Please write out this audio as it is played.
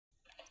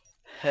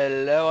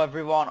Hello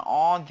everyone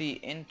on the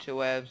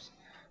interwebs.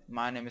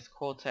 My name is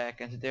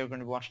Kotek and today we're going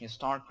to be watching a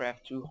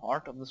Starcraft 2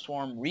 Heart of the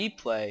Storm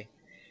replay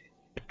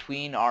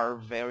between our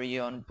very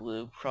own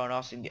blue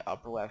Protoss in the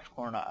upper left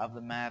corner of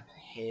the map,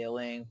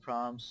 hailing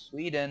from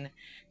Sweden,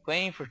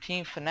 playing for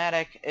Team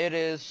Fnatic. It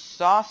is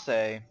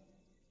Sase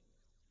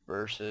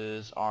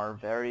versus our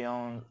very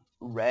own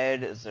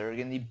red Zerg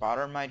in the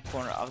bottom right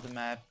corner of the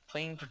map,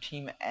 playing for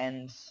Team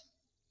ENS.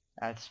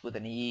 That's with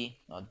an E,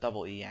 no,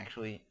 double E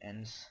actually,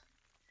 ENS.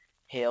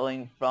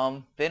 Hailing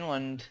from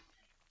Finland,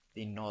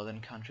 the northern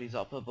countries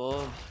up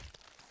above,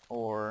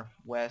 or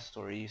west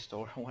or east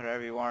or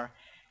whatever you are.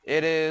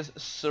 It is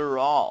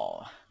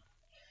Serral.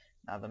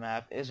 Now the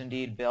map is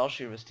indeed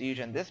Belshir Vestige,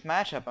 and this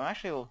matchup I'm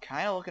actually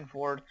kind of looking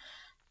forward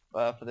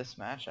for this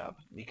matchup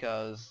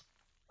because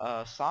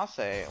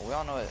Sase, we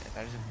all know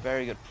that he's a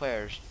very good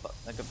player,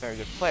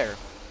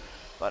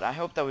 but I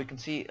hope that we can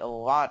see a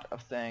lot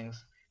of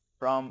things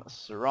from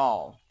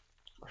Serral,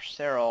 or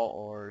Serral,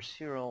 or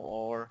Cyril,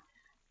 or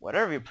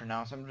whatever you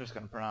pronounce. I'm just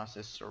going to pronounce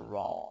this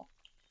Serral.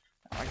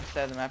 Like I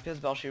said, the map is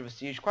Belshir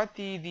Vestige. Quite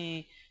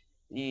the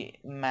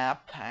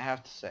map, I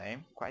have to say.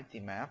 Quite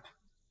the map.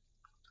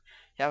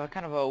 You have a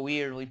kind of a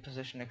weirdly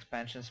positioned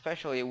expansion,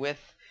 especially with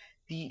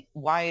the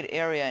wide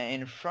area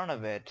in front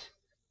of it.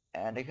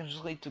 And it can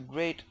just lead to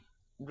great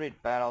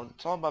battles.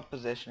 It's all about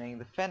positioning,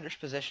 defender's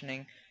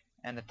positioning,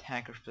 and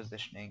attacker's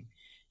positioning.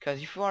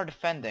 Because if you are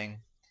defending,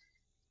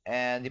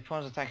 and the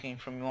opponent's attacking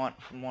from one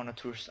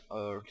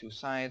or two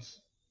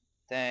sides,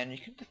 then you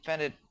can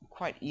defend it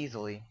quite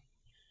easily.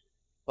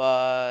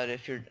 But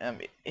if you're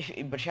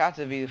but you have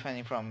to be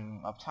defending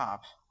from up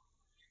top.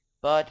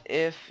 But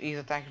if he's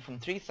attacking from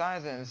three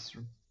sides, then it's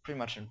pretty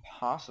much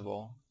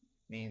impossible.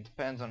 I mean, it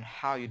depends on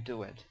how you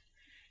do it.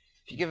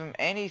 If you give him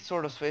any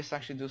sort of space to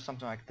actually do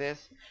something like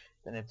this,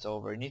 then it's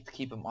over. You need to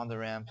keep him on the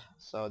ramp,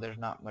 so there's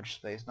not much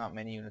space, not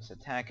many units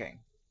attacking.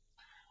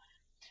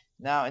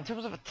 Now, in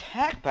terms of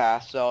attack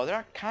paths, so there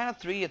are kind of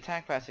three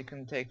attack paths you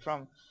can take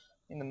from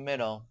in the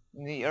middle.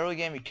 In the early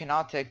game, you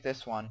cannot take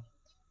this one.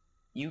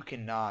 You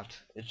cannot.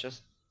 It's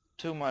just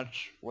too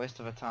much waste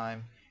of a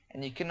time.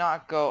 And you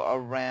cannot go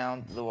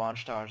around the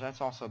watchtowers.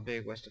 That's also a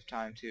big waste of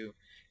time too.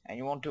 And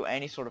you won't do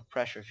any sort of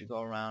pressure if you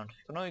go around.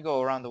 You can only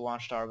go around the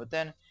watchtower, but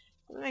then it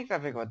doesn't make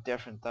that big of a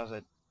difference, does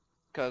it?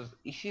 Because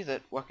he sees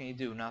it, what can you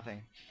do?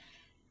 Nothing.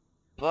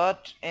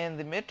 But in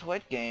the mid to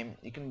late game,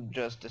 you can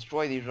just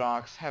destroy these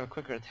rocks, have a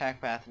quicker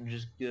attack path, and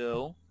just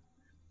go.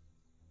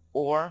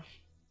 Or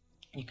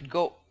you can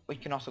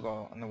also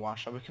go on the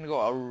watchtower. You can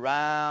go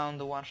around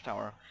the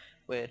watchtower,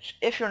 which,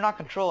 if you're not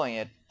controlling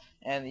it,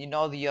 and you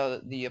know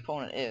the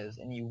opponent is,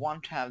 and you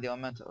want to have the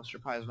element of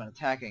surprise when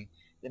attacking,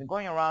 then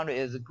going around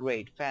is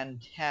great,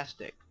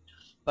 fantastic.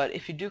 But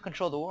if you do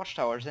control the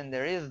watchtowers, then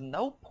there is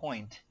no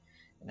point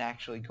in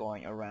actually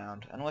going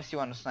around, unless you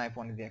want to snipe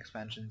one of the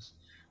expansions.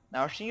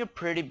 Now we're seeing a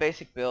pretty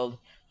basic build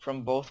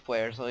from both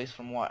players, at least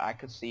from what I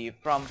could see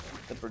from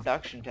the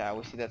production tab.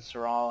 We see that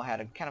Serral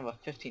had a kind of a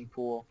 15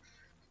 pool,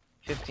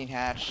 15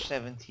 hatch,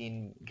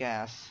 17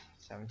 gas,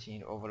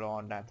 17 overall,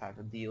 and that type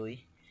of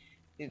dealy.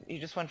 He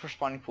just went for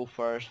spawning pool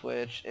first,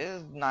 which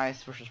is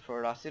nice versus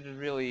Protoss. It is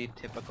really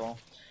typical.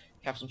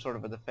 You have some sort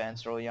of a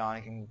defense early on.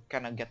 You can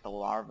kind of get the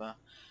larva,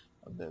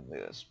 the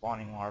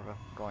spawning larva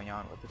going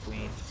on with the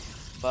queen.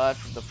 But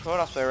for the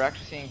Protoss player, we're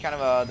actually seeing kind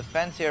of a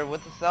defense here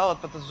with the Zealot,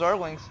 but the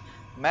Zerglings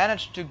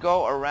managed to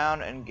go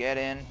around and get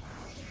in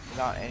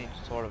without any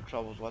sort of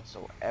troubles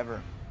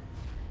whatsoever.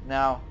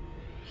 Now,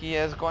 he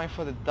is going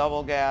for the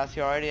double gas. He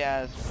already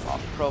has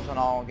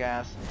propanol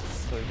gas,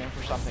 so he's going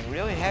for something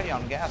really heavy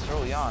on gas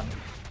early on.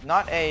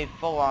 Not a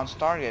full-on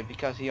Stargate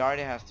because he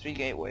already has 3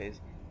 gateways,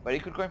 but he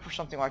could go for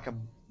something like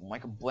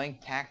a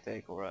blink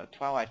tactic or a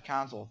Twilight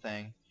Council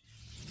thing.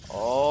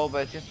 Oh,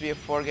 but it seems to be a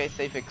 4-gate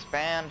safe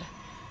expand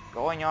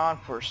going on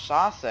for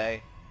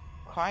Sase.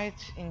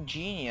 Quite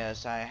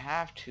ingenious, I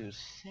have to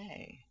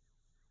say.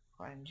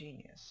 Quite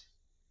ingenious.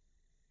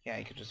 Yeah,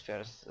 you could just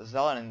fit a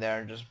Zealot in there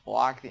and just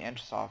block the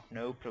entrance off,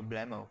 no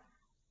problemo.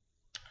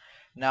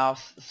 Now,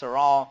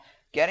 Serral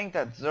getting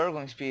that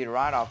Zergling speed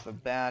right off the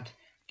bat,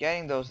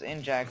 getting those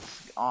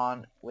injects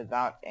on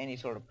without any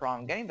sort of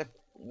problem, getting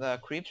the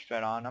creep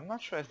spread on. I'm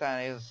not sure if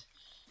that is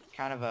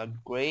kind of a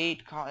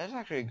great call. It's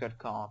actually a good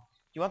call.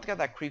 You want to get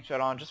that creep spread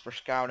on just for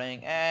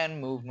scouting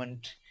and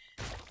movement.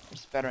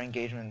 Just better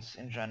engagements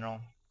in general.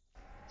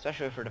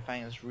 Especially if you're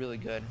defending, it's really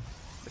good.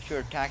 If you're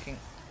attacking,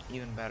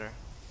 even better.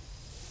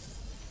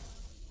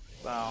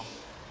 Well,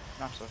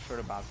 not so sure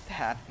about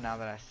that now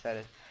that I said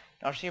it.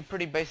 Now we're seeing a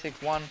pretty basic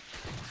one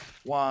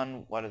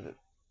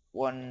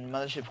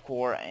mothership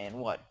core and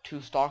what, 2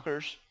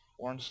 stalkers?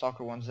 1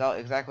 stalker, 1 zealot.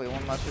 Exactly,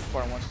 1 mothership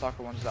core and 1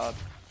 stalker, 1 zealot.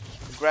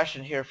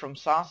 Aggression here from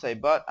Sase,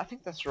 but I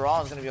think that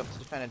Serral is going to be able to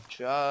defend it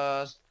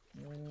just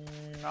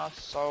not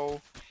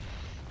so.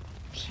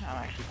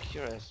 I'm actually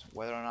curious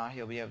whether or not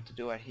he'll be able to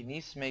do it. He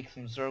needs to make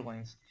some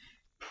Zerglings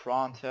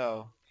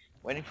pronto.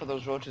 Waiting for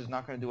those roaches is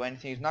not going to do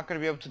anything. He's not going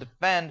to be able to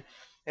defend.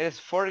 It is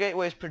 4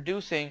 gateways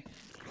producing,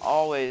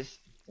 always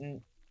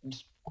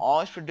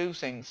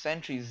producing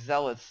sentries,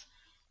 zealots,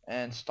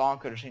 and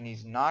stalkers, and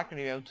he's not going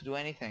to be able to do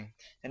anything.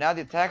 And now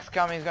the attack's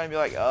coming, he's going to be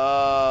like,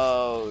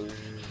 oh,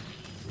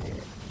 shit.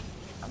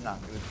 I'm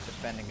not going to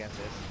defend against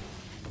this.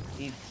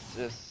 He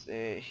just,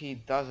 he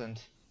doesn't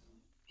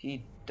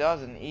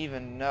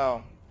even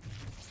know.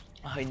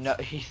 I know,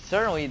 he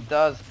certainly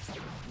does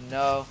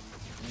know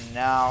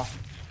now.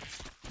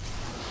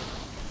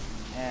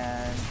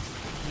 And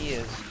he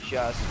is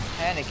just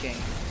panicking.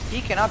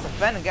 He cannot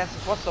defend against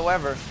this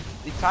whatsoever.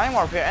 The time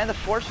warp here and the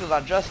force field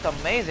are just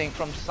amazing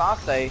from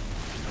Sase.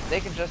 They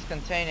can just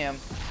contain him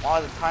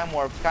while the time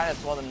warp kind of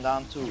slow them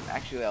down to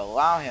actually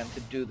allow him to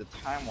do the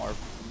time warp.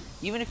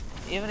 Even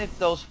if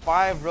those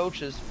 5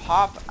 roaches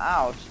pop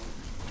out,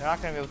 they're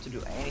not going to be able to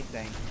do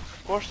anything.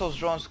 Of course those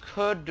drones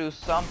could do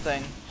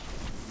something,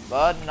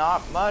 but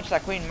not much.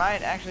 That queen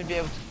might actually be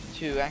able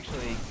to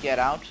actually get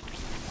out.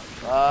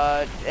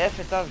 But if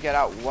it does get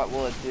out, what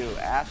will it do?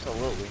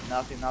 Absolutely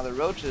nothing. Now the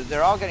roaches,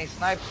 they're all getting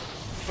sniped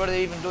before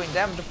they're even doing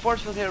damage. The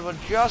force field here was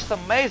just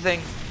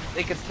amazing.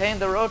 They contain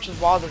the roaches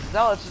while the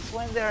zealots just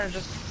went there and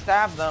just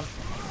stabbed them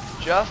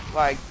just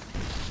like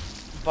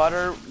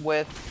butter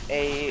with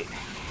a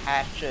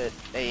hatchet,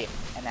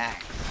 an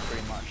axe,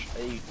 pretty much.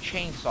 A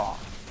chainsaw.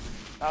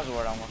 That was the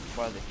word I'm looking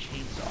for, the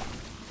chainsaw.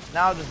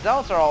 Now the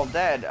zealots are all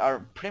dead, are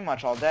pretty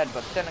much all dead,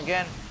 but then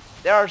again,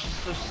 there are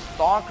just a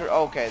stalker.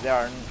 Okay,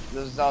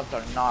 the zealots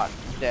are not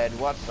dead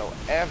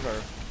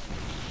whatsoever.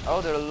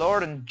 Oh, they're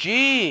Lord and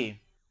G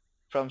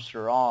from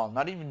Serral.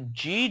 Not even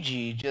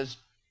GG, just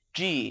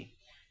G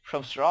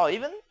from Serral.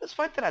 Even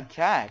despite that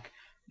attack,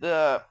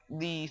 the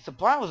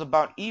supply was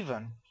about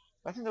even.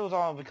 I think that was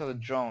all because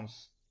of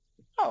drones.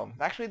 Oh,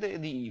 actually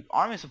the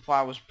army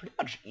supply was pretty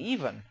much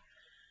even.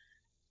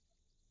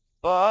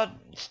 But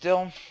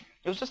still,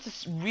 it was just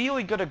this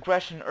really good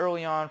aggression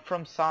early on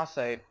from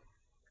Sase.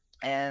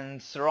 And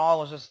Serral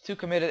was just too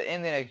committed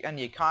in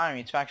the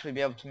economy to actually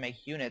be able to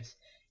make units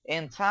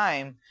in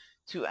time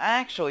to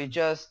actually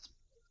just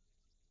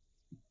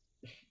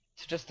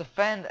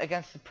defend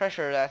against the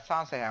pressure that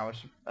Sase had,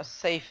 which was a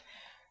safe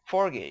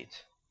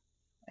 4-gate.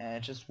 And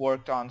it just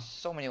worked on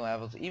so many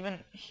levels.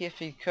 Even if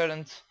he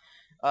couldn't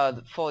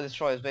fully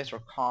destroy his base or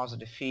cause a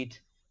defeat,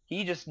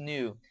 he just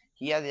knew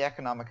he had the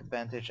economic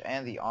advantage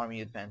and the army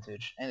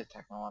advantage and the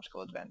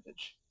technological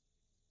advantage.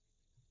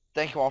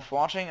 Thank you all for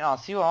watching, and I'll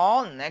see you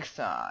all next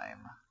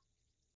time.